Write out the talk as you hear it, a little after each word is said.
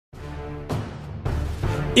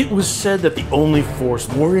It was said that the only force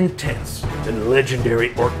more intense than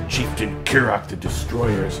legendary orc chieftain Kurok the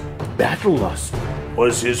Destroyer's battle lust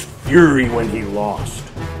was his fury when he lost.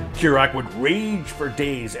 Kurok would rage for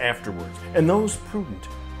days afterwards, and those prudent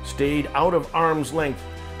stayed out of arm's length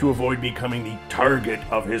to avoid becoming the target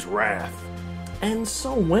of his wrath. And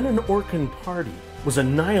so when an orcan party was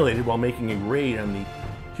annihilated while making a raid on the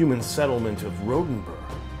human settlement of Rodenburg,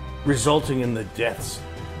 resulting in the deaths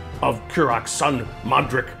of Kurok's son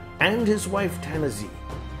Modric and his wife Tanazi,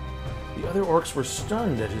 the other orcs were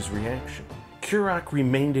stunned at his reaction. Kurok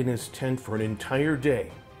remained in his tent for an entire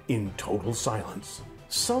day in total silence.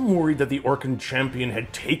 Some worried that the orcan champion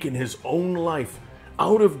had taken his own life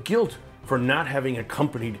out of guilt for not having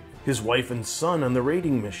accompanied his wife and son on the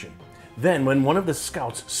raiding mission. Then, when one of the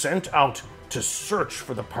scouts sent out to search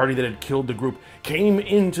for the party that had killed the group came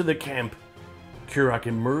into the camp, Kurok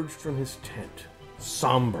emerged from his tent,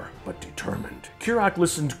 somber but determined. Kurok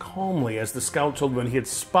listened calmly as the scout told him he had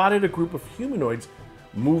spotted a group of humanoids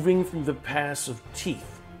moving through the Pass of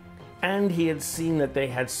Teeth, and he had seen that they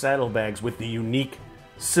had saddlebags with the unique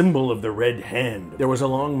symbol of the red hand. There was a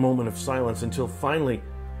long moment of silence until finally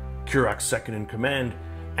Kurok's second in command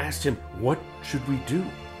asked him, "What should we do?"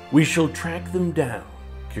 "We shall track them down,"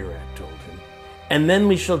 Kurok told him, "and then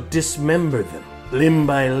we shall dismember them, limb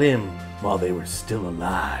by limb, while they were still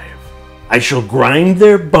alive. I shall grind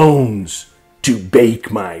their bones to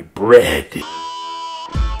bake my bread."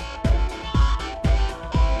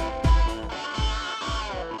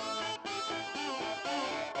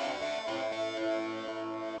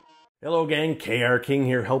 Hello gang, KR King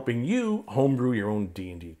here, helping you homebrew your own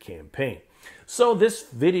D&D campaign. So this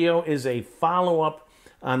video is a follow-up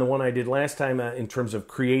on the one I did last time in terms of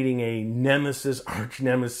creating a nemesis, arch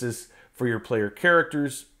nemesis for your player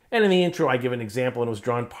characters. And in the intro I give an example, and it was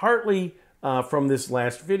drawn partly from this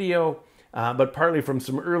last video, but partly from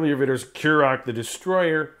some earlier videos, Kurok the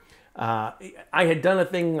Destroyer. I had done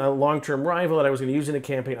a long-term rival that I was going to use in a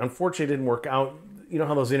campaign. Unfortunately, it didn't work out. You know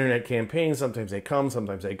how those internet campaigns, sometimes they come,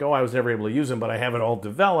 sometimes they go. I was never able to use them, but I have it all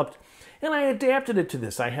developed. And I adapted it to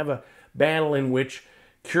this. I have a battle in which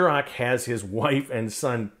Kurok has his wife and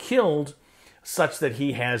son killed, such that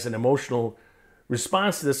he has an emotional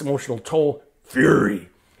response to this emotional toll, fury.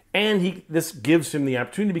 And this gives him the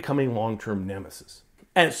opportunity to become a long-term nemesis.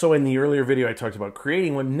 And so in the earlier video, I talked about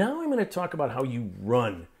creating one. Now I'm going to talk about how you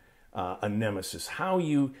run a nemesis, how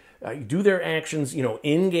you do their actions,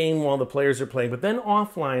 in-game while the players are playing, but then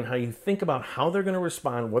offline, how you think about how they're going to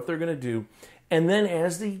respond, what they're going to do, and then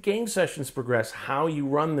as the game sessions progress, how you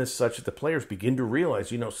run this such that the players begin to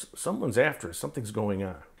realize, someone's after us, something's going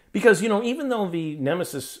on. Because, even though the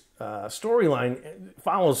Nemesis storyline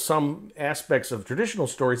follows some aspects of traditional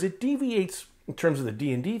stories, it deviates in terms of the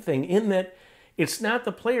D&D thing in that it's not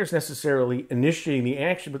the players necessarily initiating the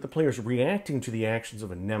action, but the players reacting to the actions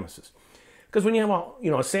of a nemesis. Because when you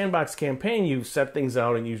have a sandbox campaign, you set things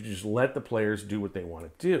out and you just let the players do what they want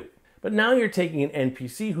to do. But now you're taking an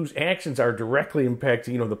NPC whose actions are directly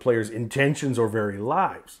impacting, the players' intentions or very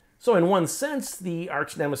lives. So in one sense, the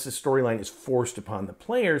arch nemesis storyline is forced upon the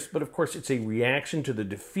players, but of course it's a reaction to the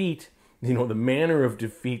defeat, the manner of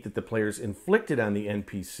defeat that the players inflicted on the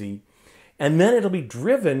NPC. And then it'll be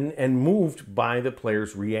driven and moved by the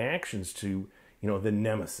players' reactions to, the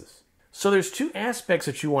nemesis. So there's two aspects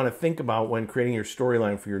that you want to think about when creating your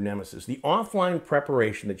storyline for your nemesis. The offline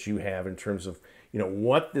preparation that you have in terms of,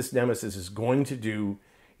 what this nemesis is going to do,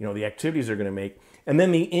 the activities they're going to make, and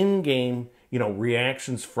then the in-game,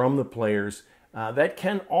 reactions from the players that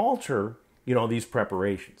can alter, these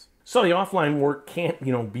preparations. So the offline work can't,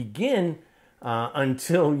 begin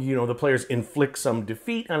until, the players inflict some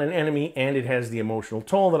defeat on an enemy, and it has the emotional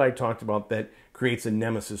toll that I talked about that creates a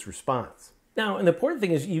nemesis response. Now, and the important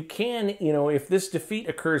thing is you can, if this defeat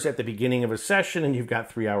occurs at the beginning of a session and you've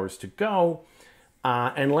got 3 hours to go,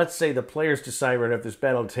 and let's say the players decide right after this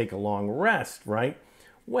battle to take a long rest, right?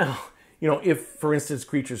 Well, if, for instance,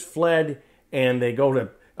 creatures fled and they go to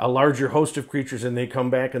a larger host of creatures and they come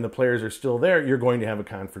back and the players are still there, you're going to have a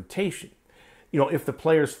confrontation. If the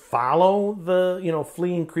players follow the,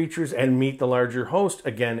 fleeing creatures and meet the larger host,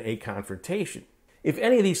 again, a confrontation. If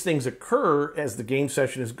any of these things occur as the game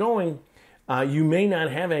session is going, you may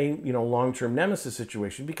not have a, long-term nemesis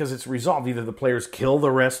situation because it's resolved. Either the players kill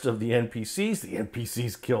the rest of the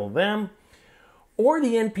NPCs kill them, or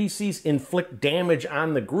the NPCs inflict damage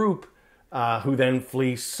on the group who then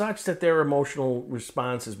flee such that their emotional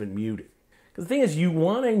response has been muted. The thing is, you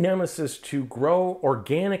want a nemesis to grow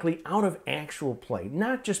organically out of actual play,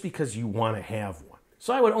 not just because you want to have one.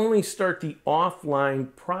 So I would only start the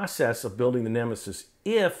offline process of building the nemesis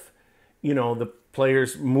if, the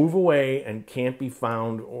players move away and can't be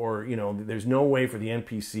found, or, you know, there's no way for the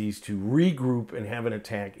NPCs to regroup and have an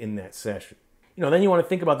attack in that session. You know, then you want to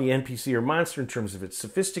think about the NPC or monster in terms of its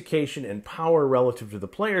sophistication and power relative to the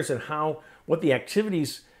players, and what the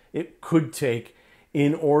activities it could take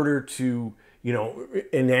in order to, you know,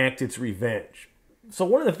 enact its revenge. So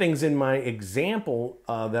one of the things in my example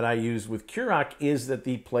that I use with Kurok is that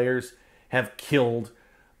the players have killed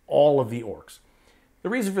all of the orcs. The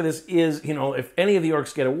reason for this is, you know, if any of the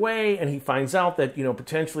orcs get away and he finds out that, you know,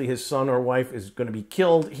 potentially his son or wife is going to be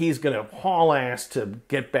killed, he's going to haul ass to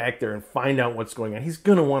get back there and find out what's going on. He's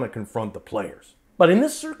going to want to confront the players. But in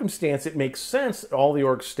this circumstance, it makes sense that all the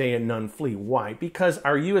orcs stay and none flee. Why? Because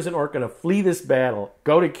are you as an orc going to flee this battle,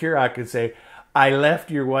 go to Kurok and say, I left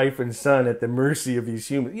your wife and son at the mercy of these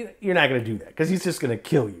humans? You're not going to do that, because he's just going to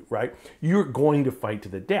kill you, right? You're going to fight to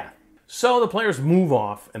the death. So the players move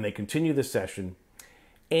off and they continue the session.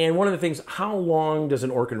 And one of the things, how long does an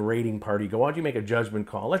orcan raiding party go out? You make a judgment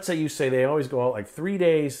call. Let's say you say they always go out like 3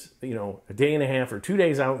 days, you know, a day and a half, or 2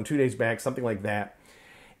 days out and 2 days back, something like that.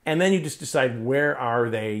 And then you just decide, where are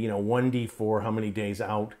they, you know, 1d4, how many days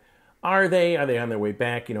out are they? Are they on their way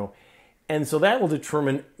back, you know? And so that will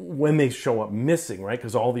determine when they show up missing, right?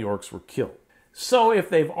 Because all the orcs were killed. So if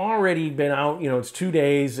they've already been out, you know, it's 2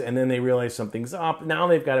 days, and then they realize something's up, now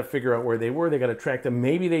they've got to figure out where they were. They've got to track them.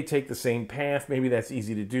 Maybe they take the same path. Maybe that's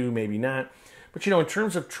easy to do, maybe not. But, you know, in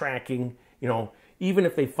terms of tracking, you know, even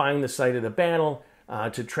if they find the site of the battle,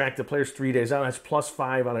 to track the players 3 days out, that's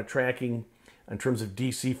 +5 on a tracking in terms of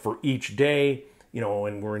DC for each day, you know,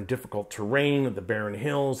 and we're in difficult terrain, the barren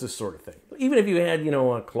hills, this sort of thing. Even if you had, you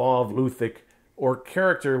know, a Claw of Luthic or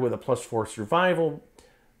character with a +4 survival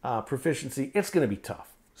proficiency, it's going to be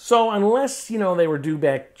tough. So unless, you know, they were due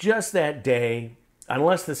back just that day,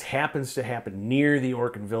 unless this happens to happen near the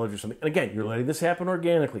Orcan village or something, and again, you're letting this happen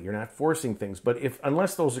organically, you're not forcing things, but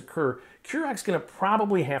unless those occur, Kurok's going to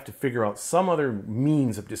probably have to figure out some other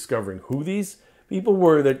means of discovering who these people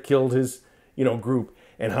were that killed his, you know, group,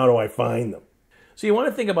 and how do I find them. So you want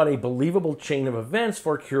to think about a believable chain of events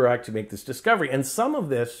for Kurok to make this discovery. And some of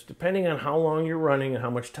this, depending on how long you're running and how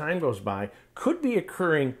much time goes by, could be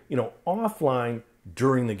occurring, you know, offline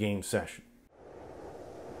during the game session.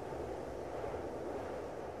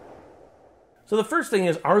 So the first thing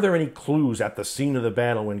is, are there any clues at the scene of the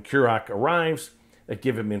battle when Kurok arrives that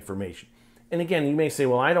give him information? And again, you may say,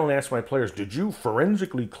 well, I don't ask my players, did you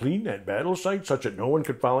forensically clean that battle site such that no one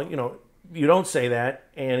could follow? You know, you don't say that,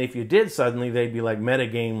 and if you did, suddenly they'd be like,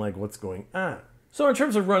 metagame, like, what's going on? So in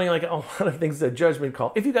terms of running, like, a lot of things, the judgment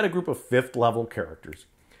call, if you've got a group of 5th level characters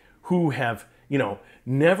who have, you know,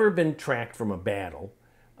 never been tracked from a battle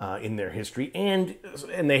in their history, and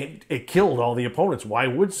it killed all the opponents, why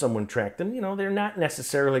would someone track them? You know, they're not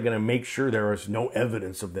necessarily going to make sure there is no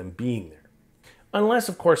evidence of them being there. Unless,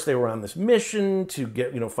 of course, they were on this mission to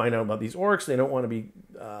get, you know, find out about these orcs. They don't want to be,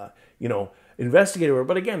 you know, investigated.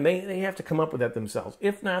 But again, they have to come up with that themselves.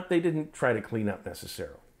 If not, they didn't try to clean up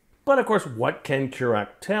necessarily. But of course, what can Kurok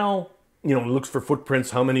tell? You know, looks for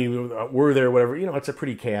footprints. How many were there? Whatever. You know, it's a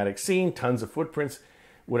pretty chaotic scene. Tons of footprints.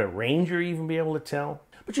 Would a ranger even be able to tell?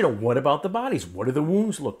 But you know, what about the bodies? What do the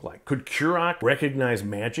wounds look like? Could Kurok recognize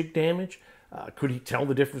magic damage? Could he tell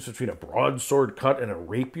the difference between a broadsword cut and a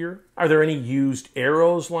rapier? Are there any used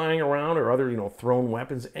arrows lying around, or other, you know, thrown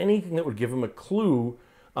weapons? Anything that would give him a clue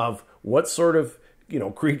of what sort of, you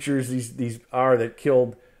know, creatures these are that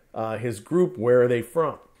killed his group. Where are they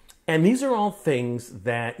from? And these are all things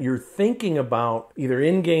that you're thinking about either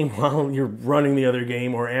in-game while you're running the other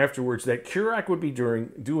game, or afterwards, that Kurok would be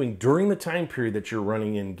doing during the time period that you're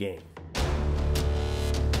running in-game.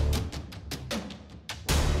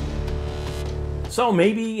 So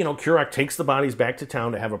maybe, you know, Kurok takes the bodies back to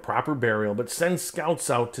town to have a proper burial, but sends scouts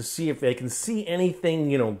out to see if they can see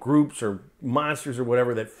anything, you know, groups or monsters or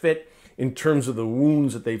whatever that fit in terms of the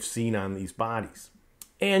wounds that they've seen on these bodies.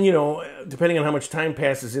 And, you know, depending on how much time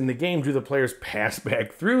passes in the game, do the players pass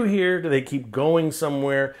back through here? Do they keep going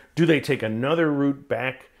somewhere? Do they take another route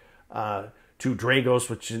back to Dragos,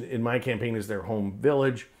 which in my campaign is their home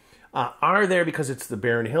village? Are there, because it's the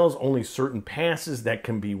Barren Hills, only certain passes that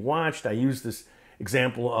can be watched? I use this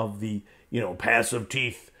example of the, you know, pass of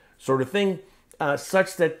teeth sort of thing,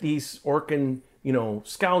 such that these Orcan, you know,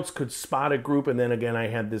 scouts could spot a group. And then again, I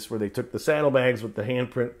had this where they took the saddlebags with the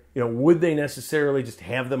handprint. You know, would they necessarily just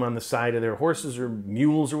have them on the side of their horses or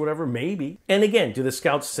mules or whatever? Maybe. And again, do the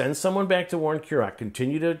scouts send someone back to warn Kurok,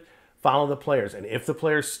 continue to follow the players? And if the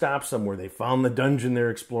players stop somewhere, they found the dungeon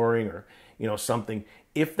they're exploring, or, you know, something,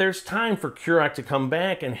 if there's time for Kurok to come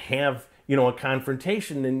back and have, you know, a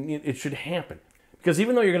confrontation, then it should happen. Because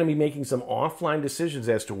even though you're going to be making some offline decisions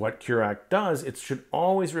as to what Kurok does, it should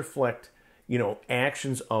always reflect,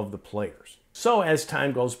 actions of the players. So as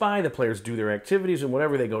time goes by, the players do their activities, and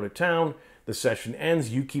whenever they go to town, the session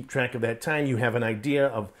ends, you keep track of that time. You have an idea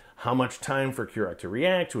of how much time for Kurok to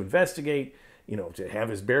react, to investigate, to have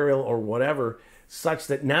his burial or whatever, such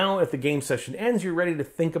that now if the game session ends, you're ready to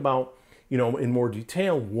think about, in more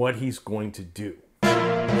detail what he's going to do.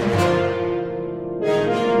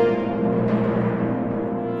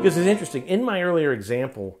 Because it's interesting, in my earlier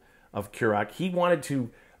example of Kurok, he wanted to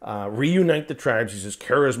reunite the tribes. He's this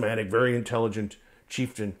charismatic, very intelligent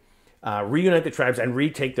chieftain. Reunite the tribes and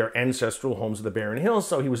retake their ancestral homes of the Barren Hills,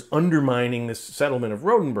 so he was undermining this settlement of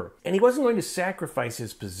Rodenburg. And he wasn't going to sacrifice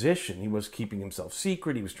his position. He was keeping himself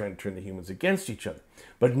secret. He was trying to turn the humans against each other.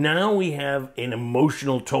 But now we have an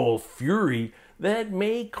emotional toll fury that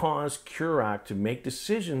may cause Kurok to make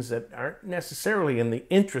decisions that aren't necessarily in the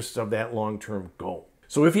interests of that long-term goal.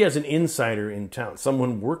 So if he has an insider in town,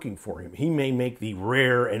 someone working for him, he may make the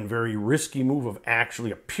rare and very risky move of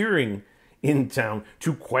actually appearing in town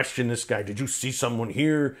to question this guy. Did you see someone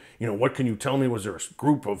here? What can you tell me? Was there a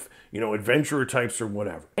group of, adventurer types or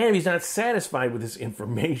whatever? And if he's not satisfied with this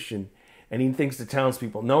information and he thinks the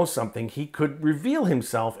townspeople know something, he could reveal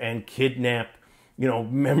himself and kidnap,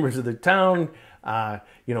 members of the town,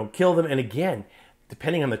 kill them. And again,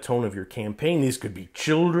 depending on the tone of your campaign, these could be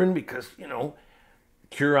children because,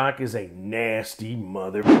 Kurok is a nasty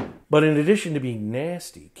mother. But in addition to being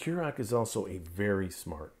nasty, Kurok is also a very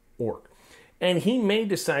smart orc. And he may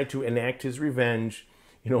decide to enact his revenge,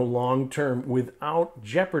 long-term without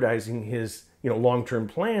jeopardizing his, long-term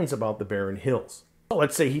plans about the Barren Hills. So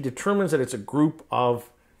let's say he determines that it's a group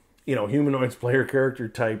of, humanoids, player character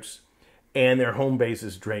types, and their home base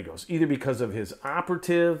is Dragos, either because of his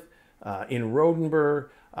operative in Rodenburg,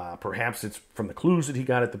 perhaps it's from the clues that he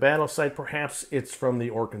got at the battle site, perhaps it's from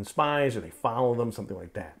the Orcan spies, or they follow them, something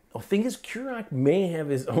like that. The thing is, Kurok may have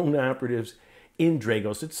his own operatives in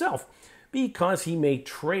Dragos itself, because he may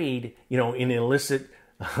trade, in illicit,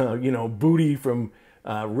 booty from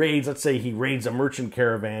raids. Let's say he raids a merchant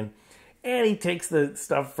caravan, and he takes the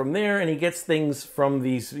stuff from there, and he gets things from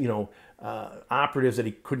these, operatives that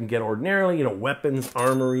he couldn't get ordinarily, weapons,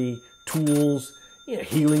 armory, tools,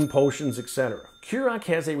 healing potions, etc. Kurok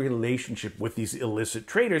has a relationship with these illicit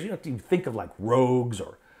traders. You think of like rogues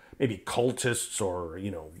or maybe cultists or,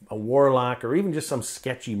 a warlock or even just some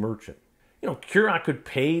sketchy merchant. Kurok could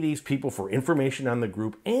pay these people for information on the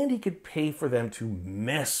group, and he could pay for them to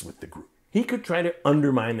mess with the group. He could try to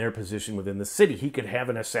undermine their position within the city. He could have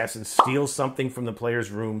an assassin steal something from the players'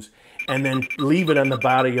 rooms and then leave it on the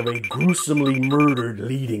body of a gruesomely murdered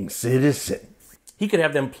leading citizen. He could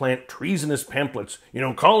have them plant treasonous pamphlets,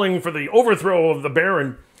 calling for the overthrow of the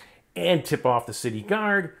Baron, and tip off the city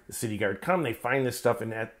guard. The city guard come, they find this stuff,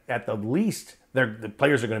 and at the least, the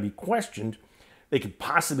players are going to be questioned. They could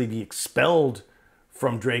possibly be expelled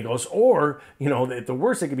from Dragos, or, at the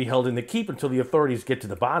worst, they could be held in the keep until the authorities get to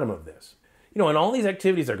the bottom of this. And all these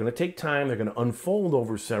activities are going to take time. They're going to unfold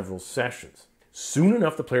over several sessions. Soon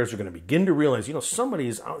enough, the players are going to begin to realize,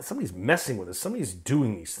 somebody's messing with us. Somebody's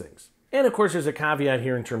doing these things. And of course, there's a caveat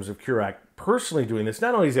here in terms of Kurok personally doing this.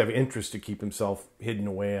 Not only does he have interest to keep himself hidden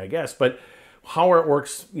away, I guess, but how are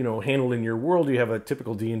orcs, handled in your world? You have a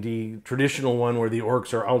typical D&D traditional one where the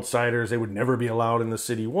orcs are outsiders. They would never be allowed in the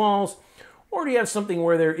city walls. Or do you have something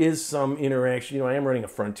where there is some interaction? I am running a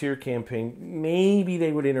frontier campaign. Maybe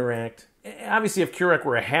they would interact. Obviously, if Kurok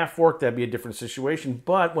were a half-orc, that'd be a different situation.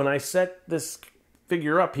 But when I set this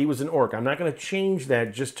figure up, he was an orc. I'm not going to change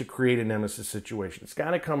that just to create a Nemesis situation. It's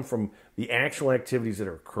got to come from the actual activities that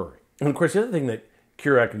are occurring. And of course, the other thing that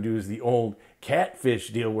Kurok can do is the old catfish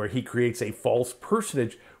deal where he creates a false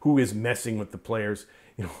personage who is messing with the players.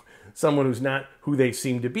 Someone who's not who they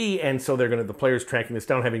seem to be, and so the players tracking this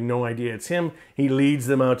down, having no idea it's him. He leads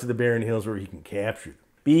them out to the Barren Hills where he can capture them.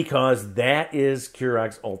 Because that is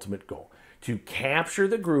Kurok's ultimate goal. To capture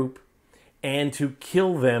the group and to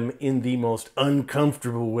kill them in the most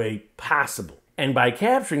uncomfortable way possible. And by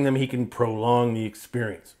capturing them, he can prolong the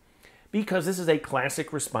experience. Because this is a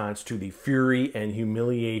classic response to the fury and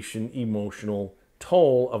humiliation emotional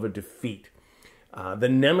toll of a defeat. The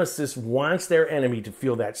Nemesis wants their enemy to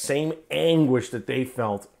feel that same anguish that they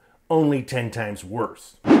felt, only 10 times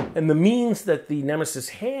worse. And the means that the Nemesis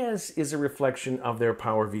has is a reflection of their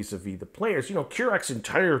power vis-a-vis the players. Kurok's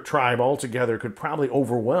entire tribe altogether could probably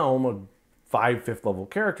overwhelm 5 5th level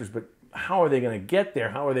characters, but how are they going to get there?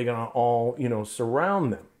 How are they going to all,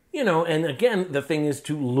 surround them? You know, and again, the thing is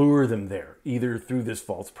to lure them there, either through this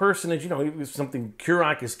false personage. You know, if something,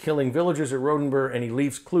 Kurok is killing villagers at Rodenburg and he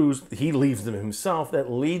leaves clues, he leaves them himself,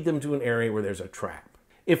 that lead them to an area where there's a trap.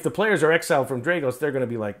 If the players are exiled from Dragos, they're going to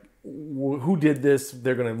be like, who did this?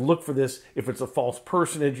 They're going to look for this. If it's a false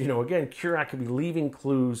personage, you know, again, Kurok could be leaving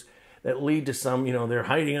clues that lead to some, you know, they're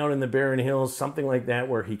hiding out in the Barren Hills, something like that,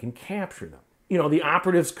 where he can capture them. You know, the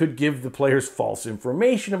operatives could give the players false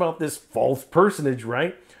information about this false personage,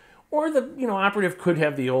 right? Or the, you know, operative could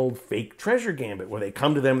have the old fake treasure gambit where they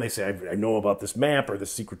come to them, they say, I know about this map or the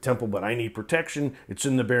secret temple, but I need protection. It's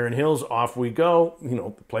in the Barren Hills. Off we go. You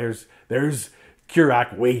know, the players, there's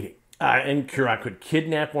Kurok waiting. And Kurok could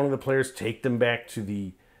kidnap one of the players, take them back to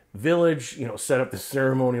the village, you know, set up the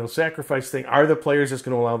ceremonial sacrifice thing. Are the players just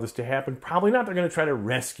going to allow this to happen? Probably not. They're going to try to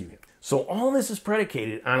rescue him. So all this is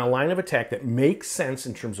predicated on a line of attack that makes sense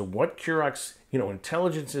in terms of what Kurok's, you know,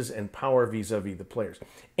 intelligence is and power vis-a-vis the players.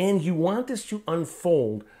 And you want this to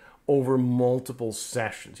unfold over multiple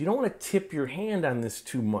sessions. You don't want to tip your hand on this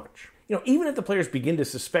too much. You know, even if the players begin to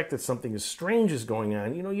suspect that something strange is going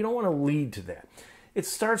on, you know, you don't want to lead to that. It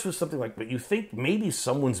starts with something like, but you think maybe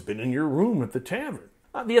someone's been in your room at the tavern.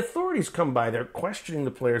 The authorities come by, they're questioning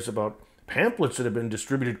the players about pamphlets that have been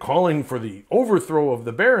distributed calling for the overthrow of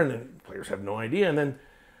the Baron, and players have no idea. And then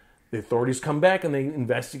the authorities come back and they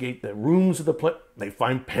investigate the rooms of the they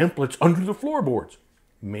find pamphlets under the floorboards.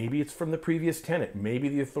 Maybe it's from the previous tenant. Maybe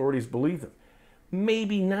the authorities believe them.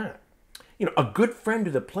 Maybe not. You know, a good friend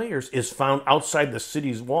to the players is found outside the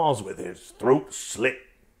city's walls with his throat slit.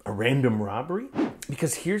 A random robbery?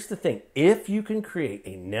 Because here's the thing. If you can create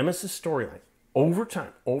a Nemesis storyline over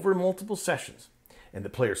time, over multiple sessions, and the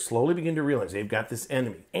players slowly begin to realize they've got this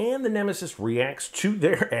enemy, and the Nemesis reacts to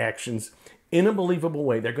their actions in a believable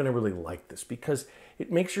way, they're going to really like this because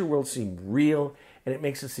it makes your world seem real and it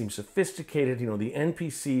makes it seem sophisticated. You know, the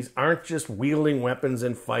NPCs aren't just wielding weapons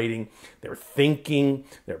and fighting. They're thinking,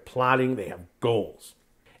 they're plotting, they have goals.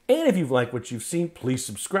 And if you've liked what you've seen, please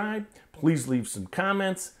subscribe. Please leave some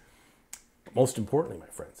comments. But most importantly, my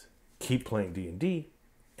friends, keep playing D&D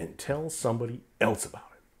and tell somebody else about it.